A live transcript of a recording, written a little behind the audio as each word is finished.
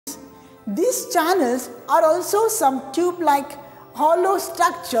These channels are also some tube-like hollow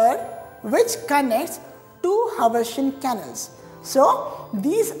structure which connects two Haversian canals. So,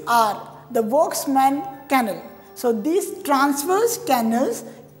 these are the Volkmann canal. So, these transverse canals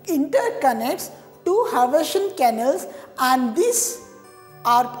interconnects two Haversian canals and these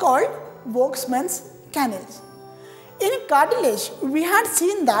are called Volkmann's canals. In cartilage, we had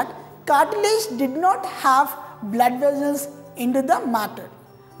seen that cartilage did not have blood vessels into the matter.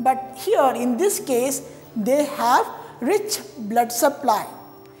 But here in this case, they have rich blood supply.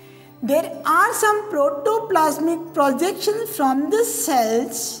 There are some protoplasmic projections from the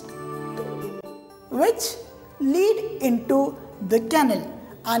cells which lead into the canal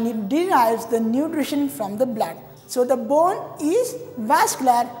and it derives the nutrition from the blood. So the bone is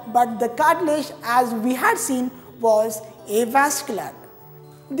vascular, but the cartilage, as we had seen, was avascular.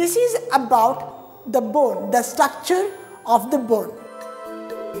 This is about the bone, the structure of the bone.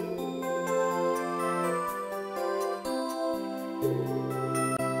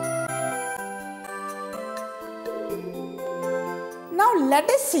 Now let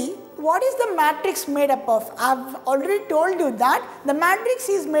us see what is the matrix made up of. I have already told you that the matrix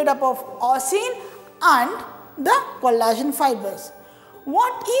is made up of ossein and the collagen fibers.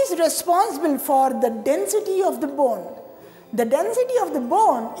 What is responsible for the density of the bone? The density of the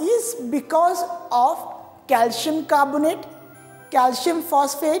bone is because of calcium carbonate, calcium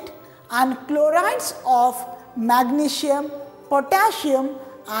phosphate and chlorides of magnesium, potassium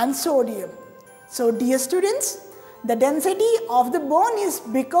and sodium. So dear students, the density of the bone is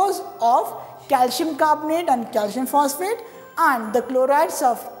because of calcium carbonate and calcium phosphate and the chlorides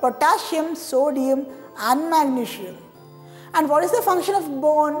of potassium, sodium and magnesium. And what is the function of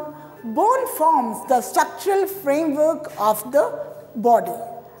bone? Bone forms the structural framework of the body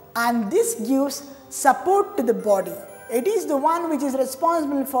and this gives support to the body. It is the one which is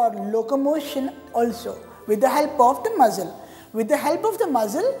responsible for locomotion also with the help of the muscle. With the help of the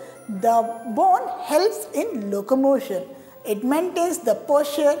muscle, the bone helps in locomotion. It maintains the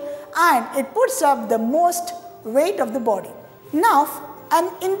posture and it puts up the most weight of the body. Now, an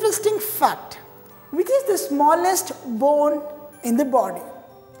interesting fact. Which is the smallest bone in the body?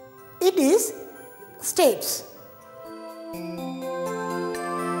 It is stapes.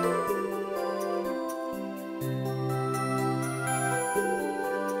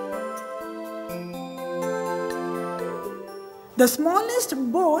 The smallest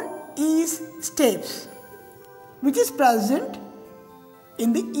bone is stapes, which is present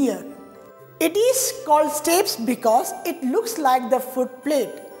in the ear. It is called stapes because it looks like the foot plate.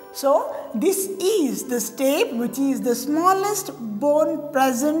 So, this is the stape which is the smallest bone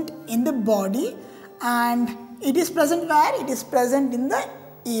present in the body and it is present where? It is present in the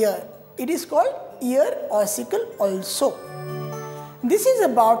ear. It is called ear ossicle also. This is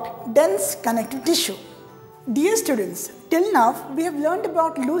about dense connective tissue. Dear students, till now we have learned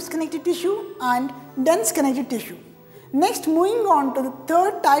about loose connective tissue and dense connective tissue. Next, moving on to the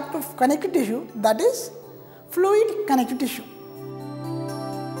third type of connective tissue, that is fluid connective tissue.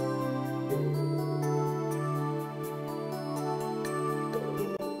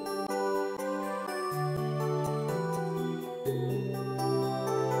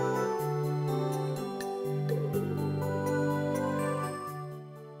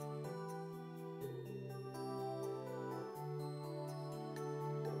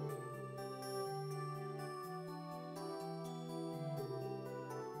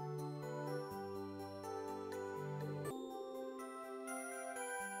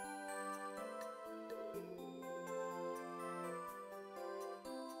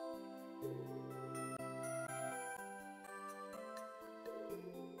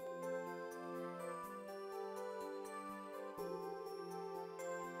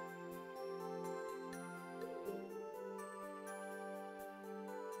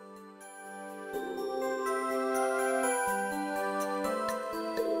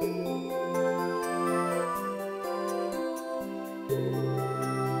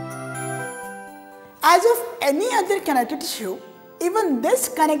 As of any other connective tissue, even this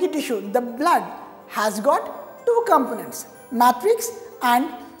connective tissue, the blood, has got two components, matrix and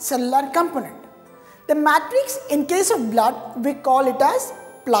cellular component. The matrix, in case of blood, we call it as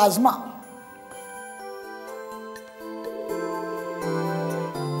plasma.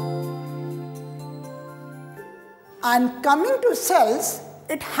 And coming to cells,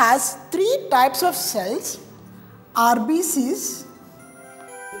 it has three types of cells: RBCs,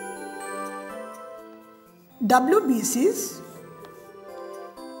 WBCs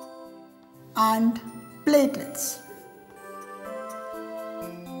and platelets.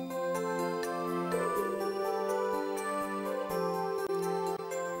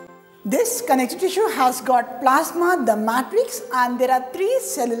 This connective tissue has got plasma, the matrix, and there are three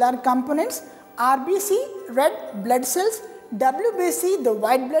cellular components: RBC, red blood cells, WBC, the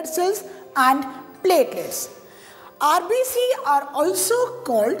white blood cells, and platelets. RBC are also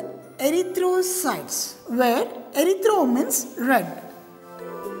called erythrocytes, where erythro means red.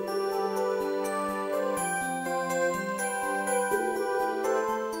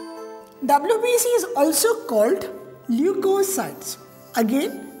 WBC is also called leukocytes.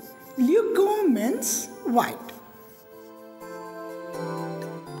 Again, leuko means white.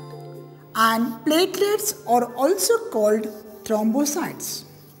 And platelets are also called thrombocytes.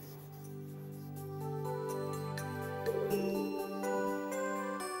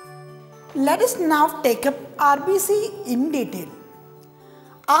 Let us now take up RBC in detail.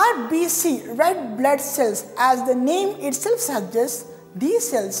 RBC, red blood cells, as the name itself suggests, these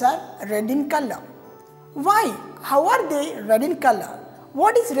cells are red in color. Why? How are they red in color?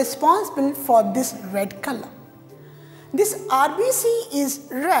 What is responsible for this red color? This RBC is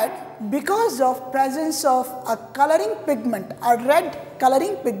red because of presence of a coloring pigment, a red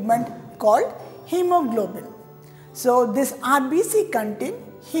coloring pigment called hemoglobin. So this RBC contains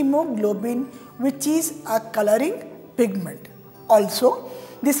hemoglobin, which is a coloring pigment. Also,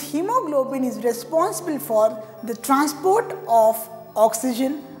 this hemoglobin is responsible for the transport of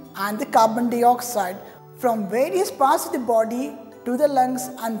oxygen and the carbon dioxide from various parts of the body to the lungs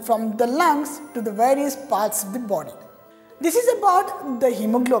and from the lungs to the various parts of the body. This is about the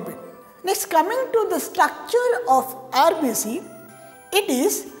hemoglobin. Next, coming to the structure of RBC, it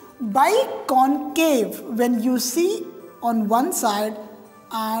is biconcave when you see on one side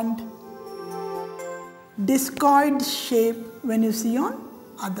and discoid shape when you see on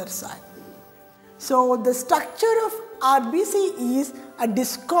other side. So the structure of RBC is a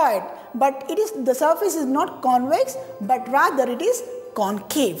discoid, but the surface is not convex, but rather it is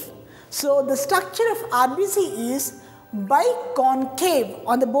concave. So the structure of RBC is biconcave.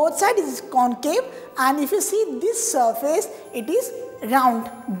 On the both sides it is concave, and if you see this surface, it is round,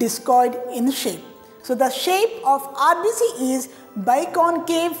 discoid in shape. So the shape of RBC is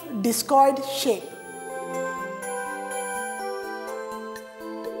biconcave discoid shape.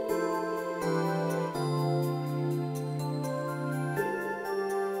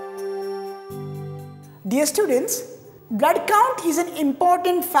 Dear students, blood count is an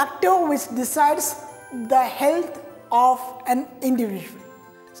important factor which decides the health of an individual.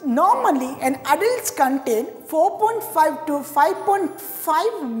 Normally, an adult contains 4.5 to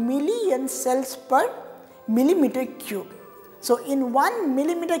 5.5 million cells per millimeter cube. So, in 1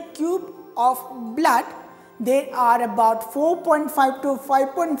 millimeter cube of blood, there are about 4.5 to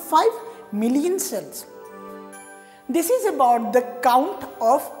 5.5 million cells. This is about the count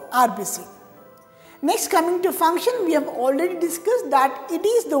of RBC. Next, coming to function, we have already discussed that it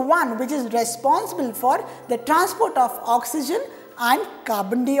is the one which is responsible for the transport of oxygen and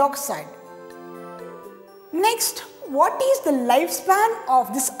carbon dioxide. Next, what is the lifespan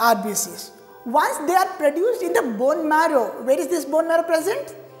of these RBCs? Once they are produced in the bone marrow, where is this bone marrow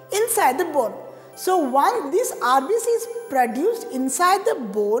present? Inside the bone. So once this RBC is produced inside the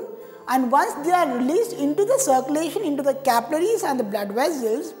bone and once they are released into the circulation, into the capillaries and the blood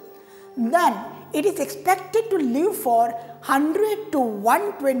vessels, then it is expected to live for 100 to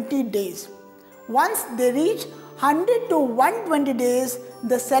 120 days. Once they reach 100 to 120 days,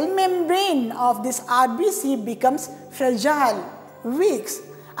 the cell membrane of this RBC becomes fragile, weaks,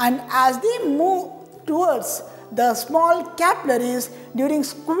 and as they move towards the small capillaries, during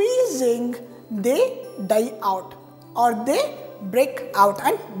squeezing, they die out or they break out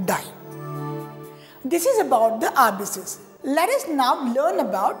and die. This is about the RBCs. Let us now learn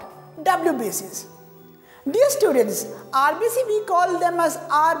about WBCs. Dear students, RBC we call them as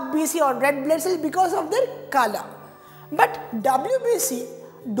RBC or red blood cells because of their color. But WBC,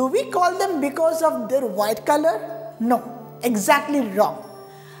 do we call them because of their white color? No, exactly wrong.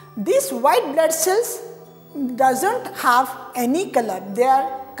 These white blood cells doesn't have any color, they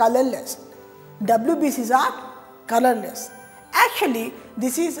are colorless. WBCs are colorless. Actually,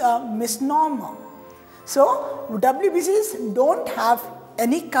 this is a misnomer. So, WBCs don't have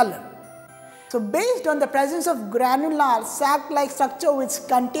any color. So, based on the presence of granular sac-like structure which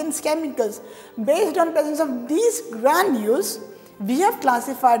contains chemicals, based on presence of these granules, we have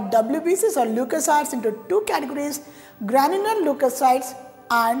classified WBCs or leukocytes into two categories: granular leukocytes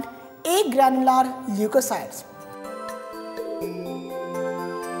and agranular leukocytes.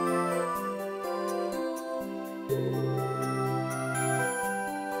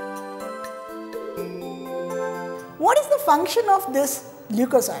 What is the function of these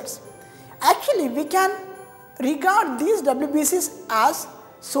leukocytes? Actually, we can regard these WBCs as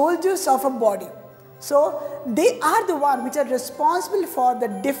soldiers of a body. So they are the one which are responsible for the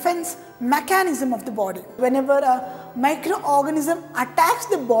defense mechanism of the body. Whenever a microorganism attacks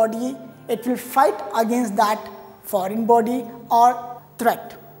the body, it will fight against that foreign body or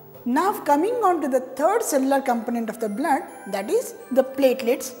threat. Now coming on to the third cellular component of the blood, that is the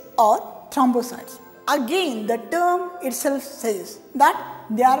platelets or thrombocytes. Again, the term itself says that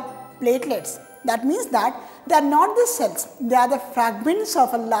they are platelets. That means that they are not the cells, they are the fragments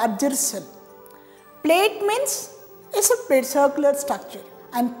of a larger cell. Plate means it's a plate circular structure,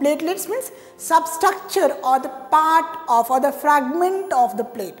 and platelets means substructure or the part of or the fragment of the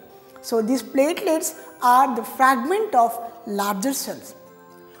plate. So these platelets are the fragment of larger cells.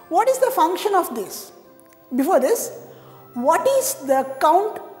 What is the function of this? Before this, what is the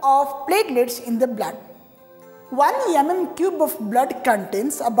count of platelets in the blood? 1 mm³ of blood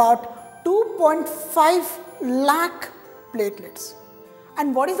contains about 2.5 lakh platelets.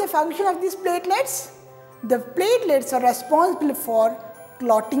 And what is the function of these platelets? The platelets are responsible for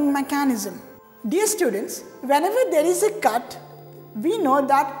clotting mechanism. Dear students, whenever there is a cut, we know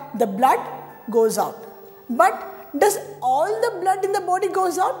that the blood goes out. But does all the blood in the body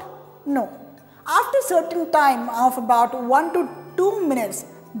goes out? No. After a certain time of about 1 to 2 minutes,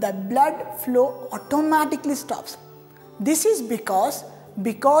 the blood flow automatically stops. This is because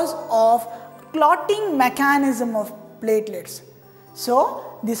of clotting mechanism of platelets.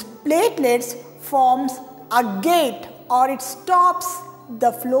 So these platelets forms a gate, or it stops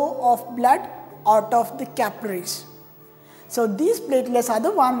the flow of blood out of the capillaries. So these platelets are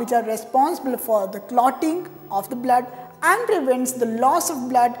the one which are responsible for the clotting of the blood and prevents the loss of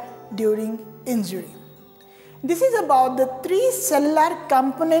blood during injury. This is about the 3 cellular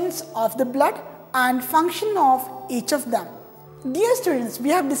components of the blood and function of each of them. Dear students, we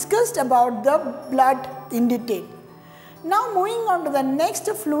have discussed about the blood in detail. Now moving on to the next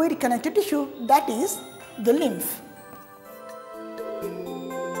fluid connective tissue, that is the lymph.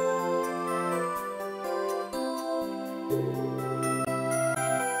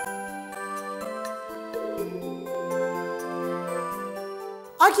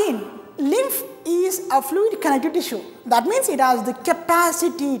 Again, lymph is a fluid connective tissue. That means it has the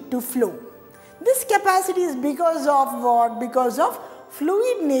capacity to flow. This capacity is because of what? Because of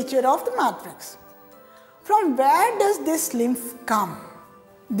fluid nature of the matrix. From where does this lymph come?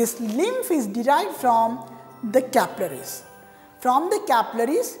 This lymph is derived from the capillaries. From the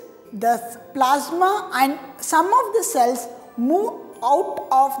capillaries, the plasma and some of the cells move out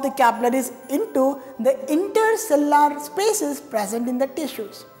of the capillaries into the intercellular spaces present in the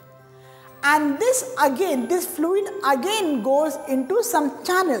tissues. And this fluid again goes into some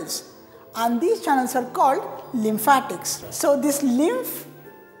channels, and these channels are called lymphatics. So this lymph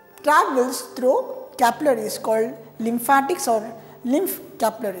travels through capillaries called lymphatics or lymph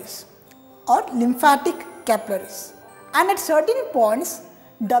capillaries or lymphatic capillaries. And at certain points,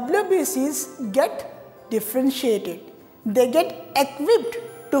 WBCs get differentiated. They get equipped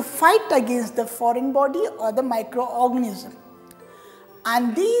to fight against the foreign body or the microorganism.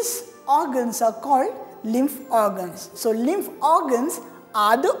 And these organs are called lymph organs. So lymph organs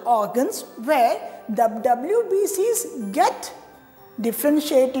are the organs where the WBCs get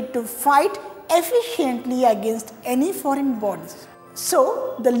differentiated to fight efficiently against any foreign bodies.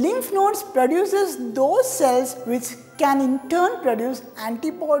 So the lymph nodes produces those cells which can in turn produce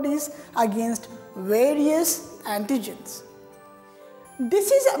antibodies against various antigens.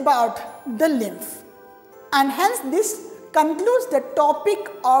 This is about the lymph, and hence this concludes the topic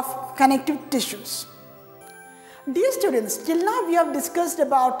of connective tissues. Dear students, till now we have discussed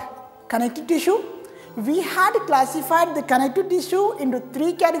about connective tissue. We had classified the connective tissue into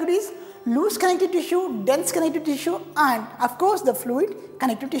 3 categories: loose connective tissue, dense connective tissue, and of course the fluid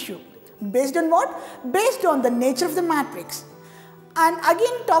connective tissue. Based on what? Based on the nature of the matrix. And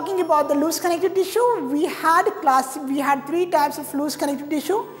again, talking about the loose connective tissue, we had 3 types of loose connective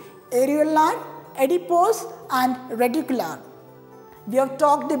tissue: areolar, adipose and reticular. We have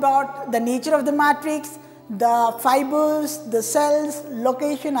talked about the nature of the matrix, the fibers, the cells,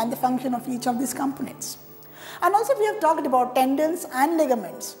 location and the function of each of these components. And also we have talked about tendons and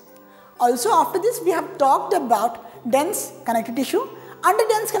ligaments. Also after this we have talked about dense connective tissue. Under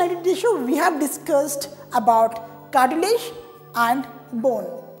dense connective tissue we have discussed about cartilage and bone.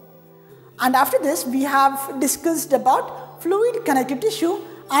 And after this we have discussed about fluid connective tissue.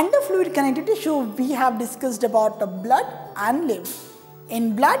 Under fluid connective tissue we have discussed about the blood and lymph.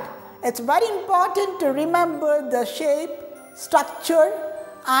 In blood, it's very important to remember the shape, structure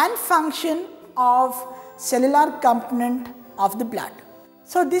and function of cellular component of the blood.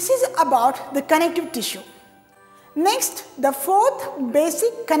 So this is about the connective tissue. Next, the fourth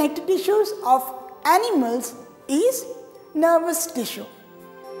basic connective tissues of animals is nervous tissue.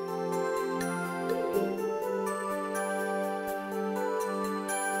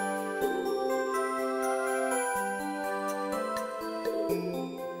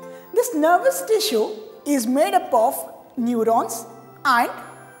 This nervous tissue is made up of neurons and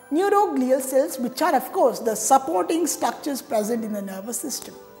neuroglial cells, which are of course the supporting structures present in the nervous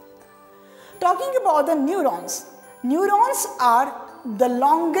system. Talking about the neurons, neurons are the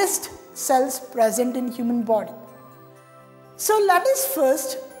longest cells present in human body. So let us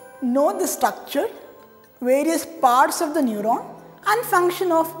first know the structure, various parts of the neuron and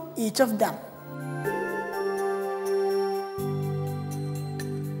function of each of them.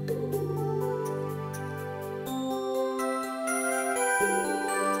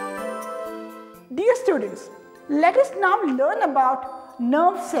 Dear students, let us now learn about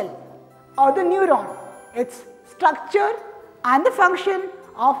nerve cell or the neuron, its structure and the function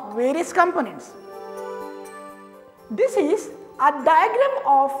of various components. This is a diagram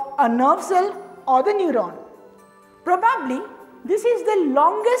of a nerve cell or the neuron. Probably this is the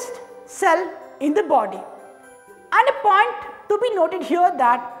longest cell in the body. And a point to be noted here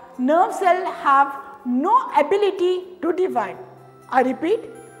that nerve cells have no ability to divide. I repeat,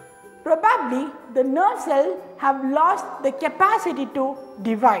 probably the nerve cells have lost the capacity to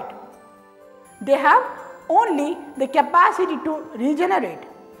divide. They have only the capacity to regenerate.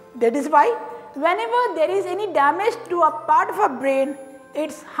 That is why whenever there is any damage to a part of a brain,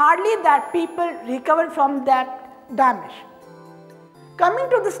 it's hardly that people recover from that damage. Coming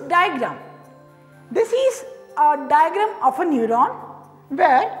to this diagram, this is a diagram of a neuron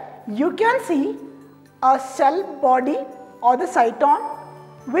where you can see a cell body or the cyton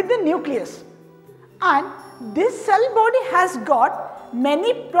with the nucleus, and this cell body has got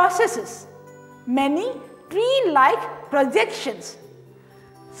many processes, many tree-like projections.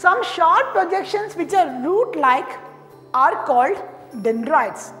 Some short projections which are root-like are called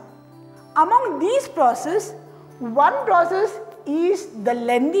dendrites. Among these processes, one process is the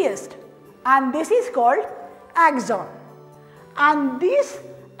lengthiest and this is called axon. And this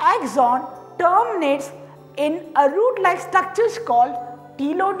axon terminates in a root-like structures called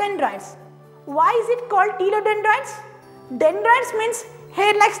telodendrites. Why is it called telodendrites? Dendrites means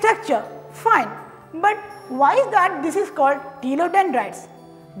hair-like structure, fine. But why is that this is called telodendrites?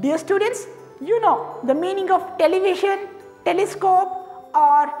 Dear students, you know the meaning of television, telescope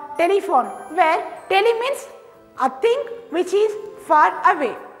or telephone, where tele means a thing which is far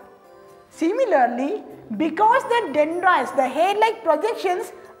away. Similarly, because the dendrites, the hair-like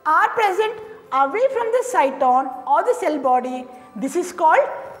projections are present away from the cyton or the cell body, this is called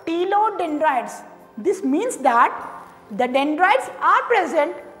telodendrites. This means that the dendrites are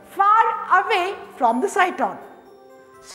present far away from the cyton.